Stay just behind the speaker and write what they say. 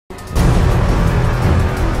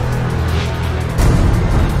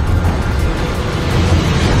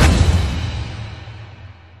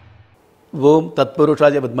ஓம்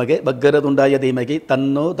தத்புருஷாய வித்மகே வக்கரதுண்டாய தீமகி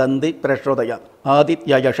தன்னோ தந்தி பிரச்சோதயா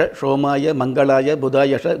ஆதித்யாயஷ சோமாய மங்களாய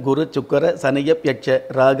புதாயஷ குரு சுக்கர சனியப்யட்ச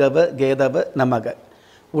ராகவ கேதவ நமக.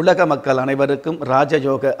 உலக மக்கள் அனைவருக்கும்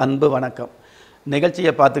ராஜயோக அன்பு வணக்கம்.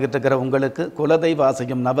 நிகழ்ச்சியை பார்த்துக்கிட்டு இருக்கிற உங்களுக்கு குலதெய்வ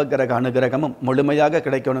ஆசையும் நவகிரக அனுகிரகமும் முழுமையாக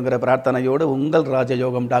கிடைக்கணுங்கிற பிரார்த்தனையோடு உங்கள்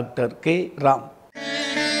ராஜயோகம் டாக்டர் K.Ram.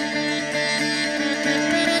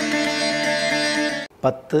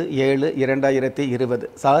 10/7/2020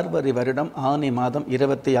 சார்வரி வருடம் ஆனி மாதம்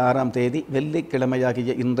 26ஆம் தேதி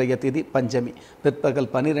வெள்ளிக்கிழமையாகிய இன்றைய திதி பஞ்சமி. பிற்பகல்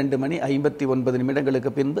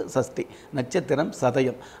 12:59 பின்பு சஷ்டி. நட்சத்திரம்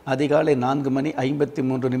சதயம். அதிகாலை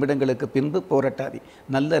 4:53 பின்பு போரட்டாதி.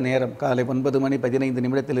 நல்ல நேரம் காலை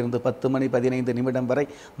 9:15 10 15 வரை,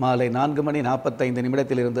 மாலை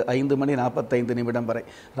 4:45 5:45 வரை.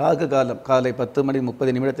 ராகு காலம் காலை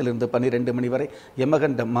 10:30 12 வரை.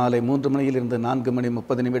 யமகண்டம் மாலை 3 4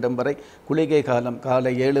 30 வரை. குளிகை காலம்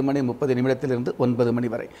காலை 7:30 9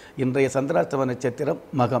 வரை. இன்றைய சந்திராஷ்டம நட்சத்திரம்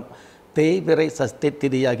மகம். தேய்பிறை சஷ்டி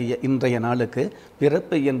திதியாகிய இன்றைய நாளுக்கு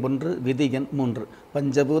பிறப்பு எண் 1, விதி எண் 3.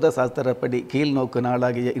 பஞ்சபூத சாஸ்திரப்படி கீழ்நோக்கு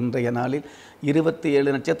நாளாகிய இன்றைய நாளில்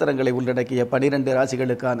 27 நட்சத்திரங்களை உள்ளடக்கிய 12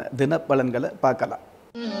 ராசிகளுக்கான தினப்பலன்களை பார்க்கலாம்.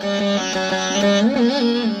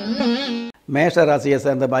 மேஷ ராசியை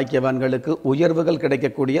சேர்ந்த பாக்கியவான்களுக்கு உயர்வுகள்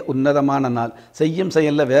கிடைக்கக்கூடிய உன்னதமான நாள். செய்யும்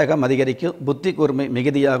செயலில் வேகம் அதிகரிக்கும். புத்தி கூர்மை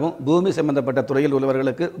மிகுதியாகும். பூமி சம்பந்தப்பட்ட துறையில்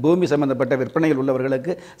உள்ளவர்களுக்கு, பூமி சம்பந்தப்பட்ட விற்பனையில்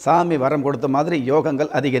உள்ளவர்களுக்கு சாமி வரம் கொடுத்த மாதிரி யோகங்கள்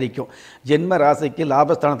அதிகரிக்கும். ஜென்ம ராசிக்கு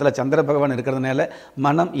லாபஸ்தானத்தில் சந்திர பகவான் இருக்கிறதுனால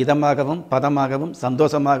மனம் இதமாகவும் பதமாகவும்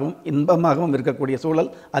சந்தோஷமாகவும் இன்பமாகவும் இருக்கக்கூடிய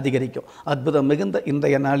சூழல் அதிகரிக்கும். அற்புதம் மிகுந்த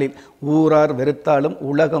இன்றைய நாளில் ஊரார் வெறுத்தாலும்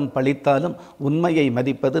உலகம் பழித்தாலும் உண்மையை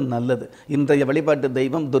மதிப்பது நல்லது. இன்றைய வழிபாட்டு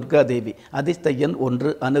தெய்வம் துர்கா தேவி. அதிர்ஷ்ட எண்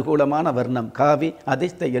 1, அனுகூலமான வர்ணம் காவி.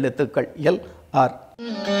 அதிர்ஷ்ட எழுத்துக்கள் LR.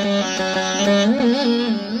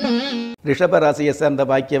 ரிஷப ராசியை சேர்ந்த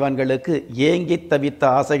பாக்கியவான்களுக்கு ஏங்கி தவித்த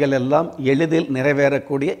ஆசைகள் எல்லாம் எளிதில்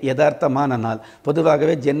நிறைவேறக்கூடிய யதார்த்தமான நாள்.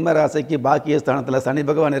 பொதுவாகவே ஜென்ம ராசிக்கு பாக்கியஸ்தானத்தில் சனி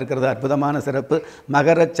பகவான் இருக்கிறது அற்புதமான சிறப்பு.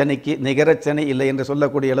 மகர சனிக்கு நிகரச்சனி இல்லை என்று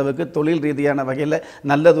சொல்லக்கூடிய அளவுக்கு தொழில் ரீதியான வகையில்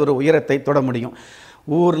நல்லதொரு உயரத்தை தொட முடியும்.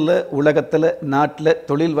 ஊரில், உலகத்தில், நாட்டில்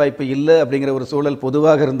தொழில் வாய்ப்பு இல்லை அப்படிங்கிற ஒரு சூழல்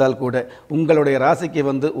பொதுவாக இருந்தால் கூட உங்களுடைய ராசிக்கு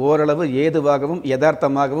ஓரளவு ஏதுவாகவும்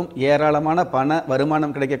யதார்த்தமாகவும் ஏராளமான பண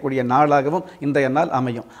வருமானம் கிடைக்கக்கூடிய நாளாகவும் இன்றைய நாள்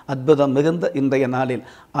அமையும். அற்புதம் மிகுந்த இன்றைய நாளில்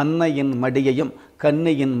அன்னையின் மடியையும்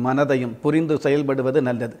கன்னியின் மனதையும் புரிந்து செயல்படுவது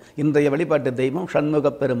நல்லது. இன்றைய வழிபாட்டு தெய்வம்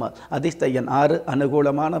சண்முக பெருமாள். அதிர்ஷ்ட எண் 6,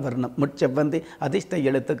 அனுகூலமான வர்ணம் முட்செவ்வந்தி. அதிர்ஷ்ட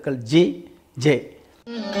எழுத்துக்கள் GJ.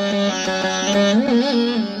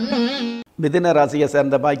 மிதுன ராசியை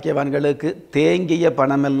சேர்ந்த பாக்கியவான்களுக்கு தேங்கிய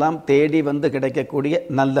பணமெல்லாம் தேடி கிடைக்கக்கூடிய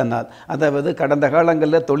நல்ல நாள். அதாவது கடந்த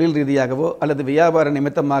காலங்களில் தொழில் ரீதியாகவோ அல்லது வியாபார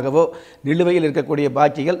நிமித்தமாகவோ நிலுவையில் இருக்கக்கூடிய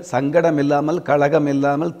பாக்கிகள் சங்கடம் இல்லாமல் கலகம்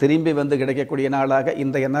இல்லாமல் திரும்பி கிடைக்கக்கூடிய நாளாக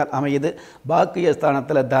இன்றைய நாள் அமையுது.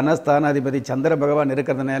 பாக்கியஸ்தானத்தில் தனஸ்தானாதிபதி சந்திர பகவான்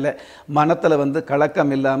இருக்கிறதுனால மனத்தில்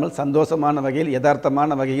கலக்கம் இல்லாமல் சந்தோஷமான வகையில் யதார்த்தமான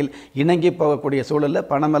வகையில் இணங்கி போகக்கூடிய சூழலில்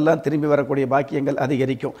பணமெல்லாம் திரும்பி வரக்கூடிய பாக்கியங்கள்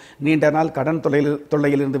அதிகரிக்கும். நீண்ட நாள் கடன்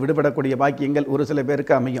தொல்லையிலிருந்து விடுபடக்கூடிய பாக்கியங்கள் ஒரு சில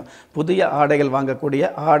பேருக்கு அமையும். புதிய ஆடைகள் வாங்கக்கூடிய,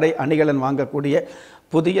 ஆடை அணிகலன் வாங்கக்கூடிய,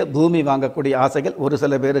 புதிய பூமி வாங்கக்கூடிய ஆசைகள் ஒரு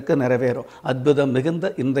சில பேருக்கு நிறைவேறும். அற்புதம் மிகுந்த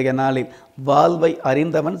இன்றைய நாளில் வாழ்வை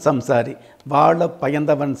அறிந்தவன் சம்சாரி, வாழ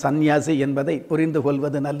பயந்தவன் சந்நியாசி என்பதை புரிந்து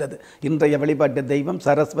கொள்வது நல்லது. இன்றைய வழிபாட்டு தெய்வம்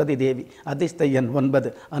சரஸ்வதி தேவி. அதிர்ஷ்ட எண்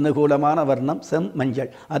 9, அனுகூலமான வர்ணம் செம்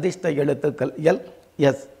மஞ்சள். அதிர்ஷ்ட எழுத்துக்கள்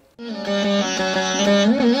LS.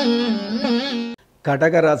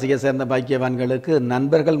 கடகராசியை சேர்ந்த பாக்கியவான்களுக்கு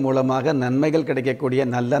நண்பர்கள் மூலமாக நன்மைகள் கிடைக்கக்கூடிய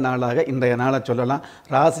நல்ல நாளாக இன்றைய நாளை சொல்லலாம்.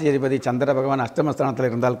 ராசி அதிபதி சந்திர பகவான் அஷ்டமஸ்தானத்தில்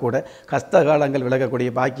இருந்தால் கூட கஷ்டகாலங்கள்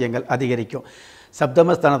விலகக்கூடிய பாக்கியங்கள் அதிகரிக்கும்.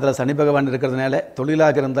 சப்தமஸ்தானத்தில் சனி பகவான் இருக்கிறதுனால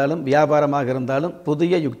தொழிலாக இருந்தாலும் வியாபாரமாக இருந்தாலும்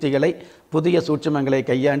புதிய யுக்திகளை, புதிய சூட்சுமங்களை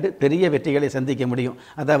கையாண்டு பெரிய வெற்றிகளை சந்திக்க முடியும்.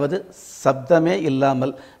 அதாவது சப்தமே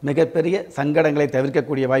இல்லாமல் மிகப்பெரிய சங்கடங்களை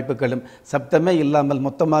தவிர்க்கக்கூடிய வாய்ப்புகளும், சப்தமே இல்லாமல்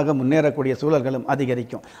மொத்தமாக முன்னேறக்கூடிய சூழல்களும்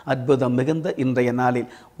அதிகரிக்கும். அற்புதம் மிகுந்த இன்றைய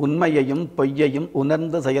நாளில் உண்மையையும் பொய்யையும்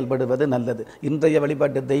உணர்ந்து செயல்படுவது நல்லது. இன்றைய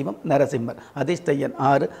வழிபாட்டு தெய்வம் நரசிம்மர். அதிர்ஷ்ட எண்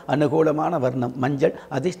 6, அனுகூலமான வர்ணம் மஞ்சள்.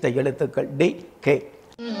 அதிர்ஷ்ட எழுத்துக்கள் DK.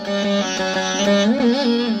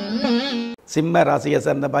 சிம்ம ராசியை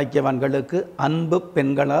சேர்ந்த பாக்கியவான்களுக்கு அன்பு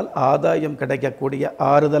பெண்களால் ஆதாயம் கிடைக்கக்கூடிய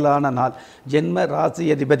ஆறுதலான நாள். ஜென்ம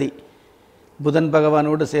ராசி அதிபதி புதன்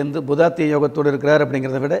பகவானோடு சேர்ந்து புதாத்திய யோகத்தோடு இருக்கிறார்.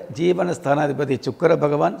 அப்படிங்கிறத விட ஜீவனஸ்தானாதிபதி சுக்கிர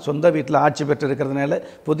பகவான் சொந்த வீட்டில் ஆட்சி பெற்றிருக்கிறதுனால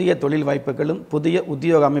புதிய தொழில் வாய்ப்புகளும் புதிய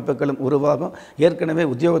உத்தியோக அமைப்புகளும் உருவாகும். ஏற்கனவே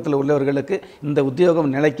உத்தியோகத்தில் உள்ளவர்களுக்கு இந்த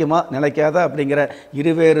உத்தியோகம் நிலைக்குமா நிலைக்காதா அப்படிங்கிற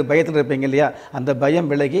இருவேறு பயத்தில் இருப்பீங்க இல்லையா, அந்த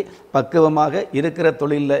பயம் விலகி பக்குவமாக இருக்கிற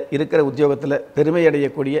தொழிலில், இருக்கிற உத்தியோகத்தில் பெருமை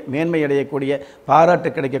அடையக்கூடிய, மேன்மை அடையக்கூடிய,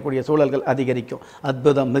 பாராட்டு கிடைக்கக்கூடிய சூழல்கள் அதிகரிக்கும்.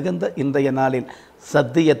 அற்புதம் மிகுந்த இன்றைய நாளில்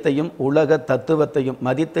சத்தியத்தையும் உலக தத்துவத்தையும்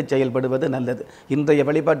மதித்து செயல்படுவது நல்லது. இன்றைய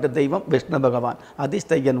வழிபாட்டு தெய்வம் விஷ்ணு பகவான்.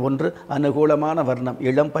 அதிர்ஷ்ட எண் 1, அனுகூலமான வர்ணம்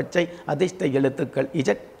இளம் பச்சை, அதிர்ஷ்ட எழுத்துக்கள்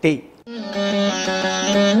ZT.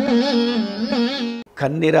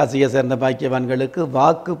 கன்னி ராசியை சேர்ந்த பாக்கியவான்களுக்கு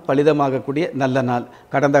வாக்கு பலிதமாகக்கூடிய நல்ல நாள்.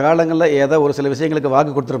 கடந்த காலங்களில் ஏதோ ஒரு சில விஷயங்களுக்கு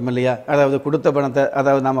வாக்கு கொடுத்துருப்போம் இல்லையா, அதாவது கொடுத்த பணத்தை,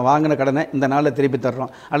 அதாவது நம்ம வாங்கின கடனை இந்த நாளில் திருப்பி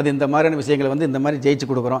தர்றோம், அல்லது இந்த மாதிரியான விஷயங்களை இந்த மாதிரி ஜெயிச்சு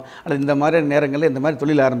கொடுக்குறோம், அல்லது இந்த மாதிரியான நேரங்களில் இந்த மாதிரி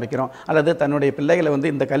தொழில் ஆரம்பிக்கிறோம், அல்லது தன்னுடைய பிள்ளைகளை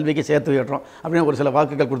இந்த கல்விக்கு சேர்த்து விடுறோம் அப்படின்னு ஒரு சில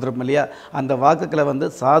வாக்குகள் கொடுத்துருப்போம் இல்லையா. அந்த வாக்குகளை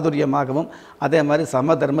சாதுரியமாகவும் அதே மாதிரி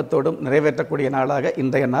சம தர்மத்தோடும் நிறைவேற்றக்கூடிய நாளாக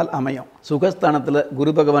இன்றைய நாள் அமையும். சுகஸ்தானத்தில்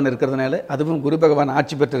குரு பகவான் இருக்கிறதுனால, அதுவும் குரு பகவான்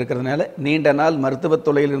ஆட்சி பெற்று இருக்கிறதுனால நீண்ட நாள் மருத்துவ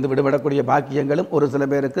தொழிலிருந்து விடுபடக்கூடிய பாக்கியங்களும் ஒரு சில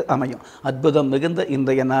பேருக்கு அமையும். அற்புதம் மிகுந்த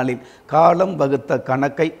இன்றைய நாளில் காலம் வகுத்த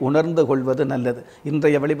கணக்கை உணர்ந்து கொள்வது நல்லது.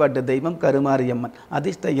 இன்றைய வழிபாட்டு தெய்வம் கருமாரியம்மன்.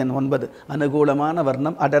 அதிர்ஷ்ட எண் 9, அனுகூலமான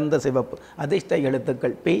வர்ணம் அடர்ந்த சிவப்பு, அதிர்ஷ்ட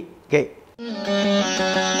எழுத்துக்கள் PK.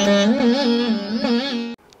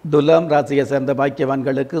 துலாம் ராசியை சேர்ந்த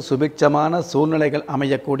பாக்கியவான்களுக்கு சுபிட்சமான சூழ்நிலைகள்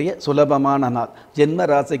அமையக்கூடிய சுலபமான நாள். ஜென்ம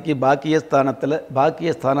ராசிக்கு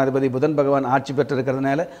பாக்கியஸ்தானாதிபதி புதன் பகவான் ஆட்சி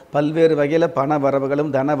பெற்றிருக்கிறதுனால பல்வேறு வகையில் பண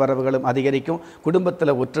வரவுகளும் தன வரவுகளும் அதிகரிக்கும்.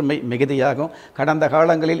 குடும்பத்தில் ஒற்றுமை மிகுதியாகும். கடந்த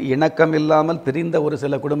காலங்களில் இணக்கம் இல்லாமல் பிரிந்த ஒரு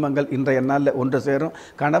சில குடும்பங்கள் இன்றைய நாளில் ஒன்று சேரும்.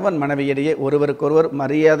 கணவன் மனைவியிடையே ஒருவருக்கொருவர்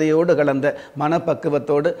மரியாதையோடு கலந்த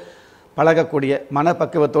மனப்பக்குவத்தோடு பழகக்கூடிய,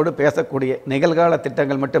 மனப்பக்குவத்தோடு பேசக்கூடிய, நிகழ்கால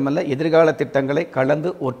திட்டங்கள் மட்டுமல்ல எதிர்கால திட்டங்களை கலந்து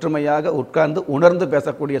ஒற்றுமையாக உட்கார்ந்து உணர்ந்து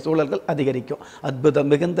பேசக்கூடிய சூழல்கள் அதிகரிக்கும். அற்புதம்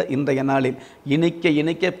மிகுந்த இன்றைய நாளில்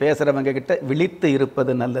இனிக்க பேசுகிறவங்க கிட்ட விழித்து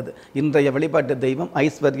இருப்பது நல்லது. இன்றைய வழிபாட்டு தெய்வம்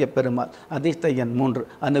ஐஸ்வர்ய பெருமாள். அதிர்ஷ்ட எண் 3,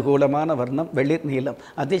 அனுகூலமான வர்ணம் வெளிர் நீலம்,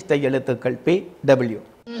 அதிர்ஷ்ட எழுத்துக்கள் PW.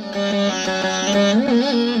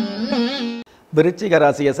 விருச்சிக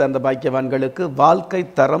ராசியை சேர்ந்த பாக்கியவான்களுக்கு வாழ்க்கை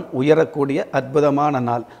தரம் உயரக்கூடிய அற்புதமான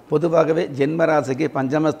நாள். பொதுவாகவே ஜென்ம ராசிக்கு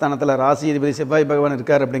பஞ்சமஸ்தானத்தில் ராசி அதிபதி செவ்வாய் பகவான்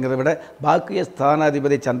இருக்கார் அப்படிங்கிறத விட பாக்கிய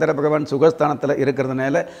ஸ்தானாதிபதி சந்திர பகவான் சுகஸ்தானத்தில்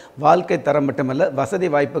இருக்கிறதுனால வாழ்க்கை தரம் மட்டுமல்ல வசதி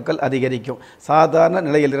வாய்ப்புகள் அதிகரிக்கும். சாதாரண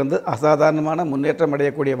நிலையிலிருந்து அசாதாரணமான முன்னேற்றம்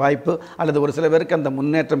அடையக்கூடிய வாய்ப்பு அல்லது ஒரு சில பேருக்கு அந்த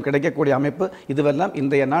முன்னேற்றம் கிடைக்கக்கூடிய அமைப்பு இதுவெல்லாம்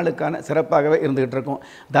இன்றைய நாளுக்கான சிறப்பாகவே இருந்துகிட்டு இருக்கும்.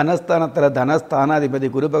 தனஸ்தானத்தில் தனஸ்தானாதிபதி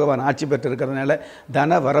குரு பகவான் ஆட்சி பெற்றிருக்கிறதுனால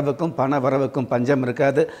தன வரவுக்கும் பண வரவுக்கும் பஞ்சம்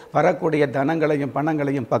இருக்காது. வரக்கூடிய தனங்களையும்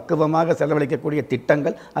பணங்களையும் பக்குவமாக செலவழிக்கக்கூடிய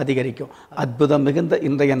திட்டங்கள் அதிகரிக்கும். அற்புதம் மிகுந்த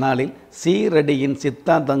இன்றைய நாளில் சீரடியின்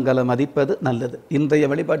சித்தாந்தங்களை மதிப்பது நல்லது. இன்றைய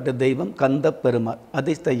வழிபாட்டு தெய்வம் கந்த பெருமாள்.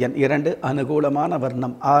 அதிர்ஷ்ட எண் 2, அனுகூலமான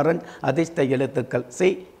வர்ணம் ஆரஞ்சு, அதிர்ஷ்ட எழுத்துக்கள்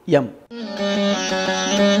CM.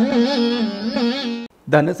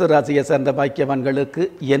 தனுசு ராசியை சேர்ந்த பாக்கியவான்களுக்கு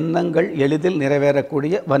எண்ணங்கள் எளிதில்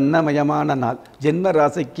நிறைவேறக்கூடிய வண்ணமயமான நாள். ஜென்ம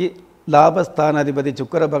ராசிக்கு லாபஸ்தானாதிபதி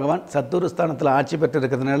சுக்கிர பகவான் சத்துருஸ்தானத்தில் ஆட்சி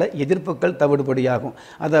பெற்றிருக்கிறதுனால எதிர்ப்புகள் தவிடுபடியாகும்.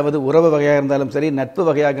 அதாவது உறவு வகையாக இருந்தாலும் சரி, நட்பு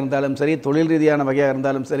வகையாக இருந்தாலும் சரி, தொழில் ரீதியான வகையாக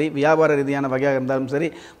இருந்தாலும் சரி, வியாபார ரீதியான வகையாக இருந்தாலும் சரி,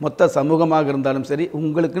 மொத்த சமூகமாக இருந்தாலும் சரி,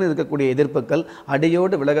 உங்களுக்குன்னு இருக்கக்கூடிய எதிர்ப்புகள்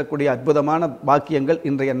அடியோடு விலகக்கூடிய அற்புதமான பாக்கியங்கள்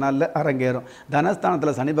இன்றைய நாளில் அரங்கேறும்.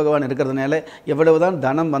 தனஸ்தானத்தில் சனி பகவான் இருக்கிறதுனால எவ்வளவுதான்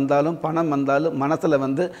தனம் வந்தாலும் பணம் வந்தாலும் மனசில்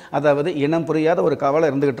அதாவது இனம் புரியாத ஒரு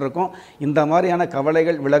கவலை இருந்துகிட்டு இருக்கும். இந்த மாதிரியான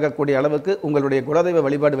கவலைகள் விலகக்கூடிய அளவுக்கு உங்களுடைய குலதெய்வ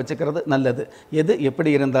வழிபாடு வச்சுக்கிறது நல்லது. எது எப்படி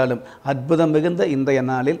இருந்தாலும் அற்புதம் மிகுந்த இன்றைய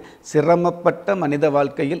நாளில் சிரமப்பட்ட மனித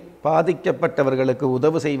வாழ்க்கையில் பாதிக்கப்பட்டவர்களுக்கு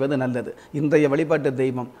உதவு செய்வது நல்லது. இன்றைய வழிபாட்டு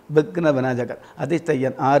தெய்வம் விக்ன விநாயகர். அதிர்ஷ்ட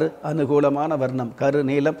எண் 6, அனுகூலமான வர்ணம் கரு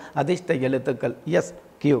நீலம், அதிர்ஷ்ட எழுத்துக்கள்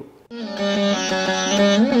SQ.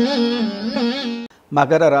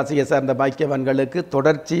 மகர ராசியை சார்ந்த பாக்கியவான்களுக்கு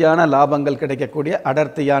தொடர்ச்சியான லாபங்கள் கிடைக்கக்கூடிய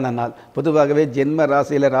அடர்த்தியான நாள். பொதுவாகவே ஜென்ம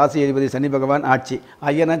ராசியில் ராசி அதிபதி சனி பகவான் ஆட்சி,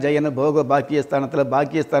 அயன ஜயன போக பாக்கியஸ்தானத்தில்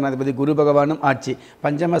பாக்கியஸ்தானாதிபதி குரு பகவானும் ஆட்சி,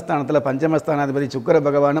 பஞ்சமஸ்தானத்தில் பஞ்சமஸ்தானாதிபதி சுக்கிர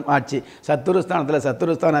பகவானும் ஆட்சி, சத்துருஸ்தானத்தில்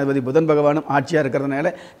சத்துருஸ்தானாதிபதி புதன் பகவானும் ஆட்சியாக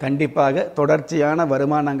இருக்கிறதுனால கண்டிப்பாக தொடர்ச்சியான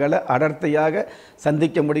வருமானங்களை அடர்த்தியாக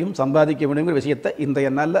சந்திக்க முடியும், சம்பாதிக்க முடியுங்கிற விஷயத்தை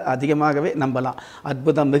இன்றைய நாளில் அதிகமாகவே நம்பலாம்.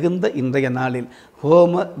 அற்புதம் மிகுந்த இன்றைய நாளில்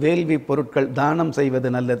ஹோம வேள்வி பொருட்கள் தானம் செய்வது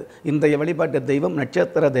நல்லது. இன்றைய வழிபாட்டு தெய்வம்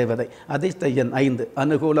நட்சத்திர தேவதை. அதிர்ஷ்ட எண் 5,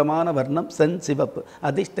 அனுகூலமான வர்ணம் சென் சிவப்பு,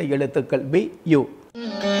 அதிர்ஷ்ட எழுத்துக்கள் BU.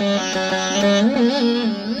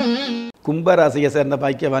 கும்பராசியை சேர்ந்த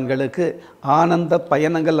பாக்கியவான்களுக்கு ஆனந்த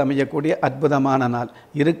பயணங்கள் அமையக்கூடிய அற்புதமான நாள்.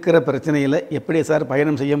 இருக்கிற பிரச்சனையில் எப்படி சார்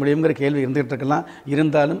பயணம் செய்ய முடியுங்கிற கேள்வி இருந்துகிட்டு இருக்கலாம்.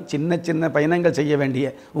 இருந்தாலும் சின்ன சின்ன பயணங்கள் செய்ய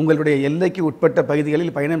வேண்டிய உங்களுடைய எல்லைக்கு உட்பட்ட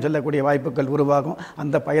பகுதிகளில் பயணம் செல்லக்கூடிய வாய்ப்புகள் உருவாகும்.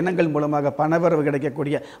 அந்த பயணங்கள் மூலமாக பணவரவு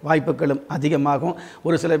கிடைக்கக்கூடிய வாய்ப்புகளும் அதிகமாகும்.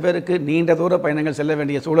 ஒரு சில பேருக்கு நீண்ட தூர பயணங்கள் செல்ல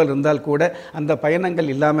வேண்டிய சூழல் இருந்தால் கூட அந்த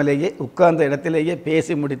பயணங்கள் இல்லாமலேயே உட்கார்ந்த இடத்திலேயே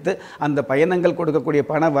பேசி முடித்து அந்த பயணங்கள் கொடுக்கக்கூடிய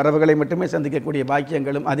பண வரவுகளை மட்டுமே சந்திக்கக்கூடிய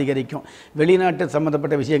பாக்கியங்களும் அதிகரிக்கும். வெளிநாட்டு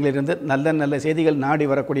சம்பந்தப்பட்ட விஷயங்களிலிருந்து நல்ல நல்ல செய்திகள் நாடி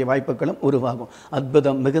வரக்கூடிய வாய்ப்புகளும் உருவாகும்.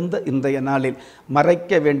 அற்புதம் மிகுந்த இன்றைய நாளில்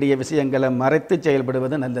மறைக்க வேண்டிய விஷயங்களை மறைத்து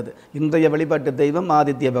செயல்படுவது நல்லது. இன்றைய வழிபாட்டு தெய்வம்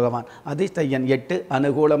ஆதித்ய பகவான். அதிர்ஷ்ட எண் 8,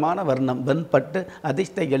 அனுகூலமான வர்ணம் வெண்பட்டு,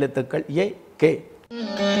 அதிர்ஷ்ட எழுத்துக்கள் ஏ கே.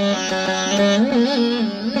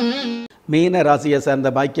 மீன ராசியை சேர்ந்த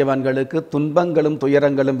பாக்கியவான்களுக்கு துன்பங்களும்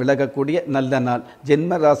துயரங்களும் விலகக்கூடிய நல்ல நாள்.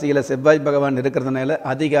 ஜென்ம ராசியில் செவ்வாய் பகவான் இருக்கிறதுனால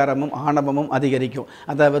அதிகாரமும் ஆணவமும் அதிகரிக்கும்.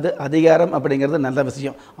 அதாவது அதிகாரம் அப்படிங்கிறது நல்ல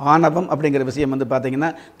விஷயம். ஆணவம் அப்படிங்கிற விஷயம்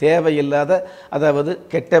பார்த்திங்கன்னா தேவையில்லாத, அதாவது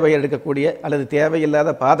கெட்ட பெயர் எடுக்கக்கூடிய அல்லது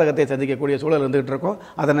தேவையில்லாத பாதகத்தை சந்திக்கக்கூடிய சூழல் இருந்துகிட்டு இருக்கும்.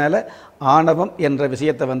 அதனால் ஆணவம் என்ற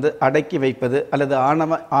விஷயத்தை அடக்கி வைப்பது அல்லது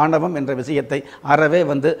ஆணவம் என்ற விஷயத்தை அறவே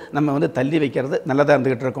நம்ம தள்ளி வைக்கிறது நல்லதாக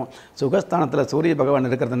இருந்துகிட்டு இருக்கும். சுகஸ்தானத்தில் சூரிய பகவான்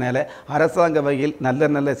இருக்கிறதுனால அரசாங்க வகையில் நல்ல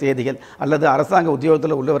நல்ல செய்திகள் அல்லது அரசாங்க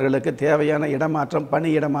உத்தியோகத்தில் உள்ளவர்களுக்கு தேவையான இடமாற்றம், பணி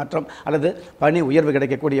இடமாற்றம் அல்லது பணி உயர்வு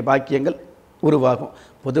கிடைக்கக்கூடிய பாக்கியங்கள் உருவாகும்.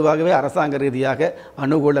 பொதுவாகவே அரசாங்க ரீதியாக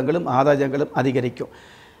அனுகூலங்களும் ஆதாயங்களும் அதிகரிக்கும்.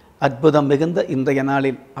 அற்புதம் மிகுந்த இன்றைய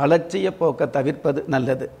நாளில் அலட்சிய போக்க தவிர்ப்பது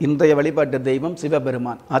நல்லது. இன்றைய வழிபாட்டு தெய்வம்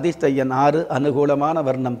சிவபெருமான். அதிர்ஷ்ட எண் 6, அனுகூலமான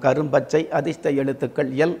வர்ணம் கரும்பச்சை, அதிர்ஷ்ட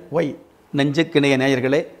எழுத்துக்கள் எல் ஒய். நெஞ்சுக்கிணைய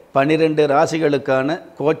நேயர்களே, 12 ராசிகளுக்கான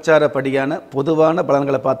கோச்சாரப்படியான பொதுவான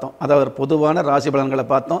பலன்களை பார்த்தோம். அதாவது பொதுவான ராசி பலன்களை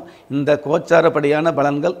பார்த்தோம். இந்த கோச்சாரப்படியான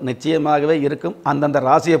பலன்கள் நிச்சயமாகவே இருக்கும் அந்தந்த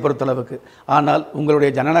ராசியை பொறுத்தளவுக்கு. ஆனால் உங்களுடைய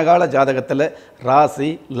ஜனனகால ஜாதகத்தில் ராசி,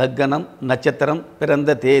 லக்னம், நட்சத்திரம்,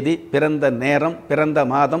 பிறந்த தேதி, பிறந்த நேரம், பிறந்த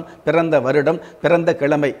மாதம், பிறந்த வருடம், பிறந்த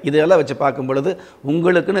கிழமை இதெல்லாம் வச்சு பார்க்கும் பொழுது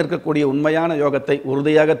உங்களுக்குன்னு இருக்கக்கூடிய உண்மையான யோகத்தை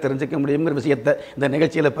உறுதியாக தெரிஞ்சுக்க முடியுங்கிற விஷயத்தை இந்த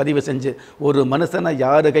நிகழ்ச்சியில் பதிவு செஞ்சு, ஒரு மனுஷனை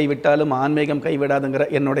யாரு கைவிட்டாலும் ஆன்மீகம்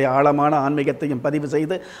கைவிடாதுங்கிற என்னுடைய ஆழமான ஆன்மீகத்தையும் பதிவு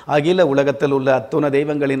செய்து, அகில உலகத்தில் உள்ள அத்துண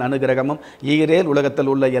தெய்வங்களின் அனுகிரகமும் ஈரேல் உலகத்தில்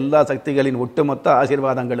உள்ள எல்லா சக்திகளின் ஒட்டுமொத்த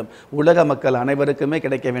ஆசீர்வாதங்களும் உலக மக்கள் அனைவருக்குமே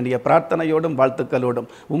கிடைக்க வேண்டிய பிரார்த்தனையோடும்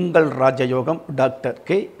வாழ்த்துக்களோடும் உங்கள் ராஜயோகம் டாக்டர்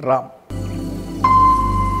கே ராம்.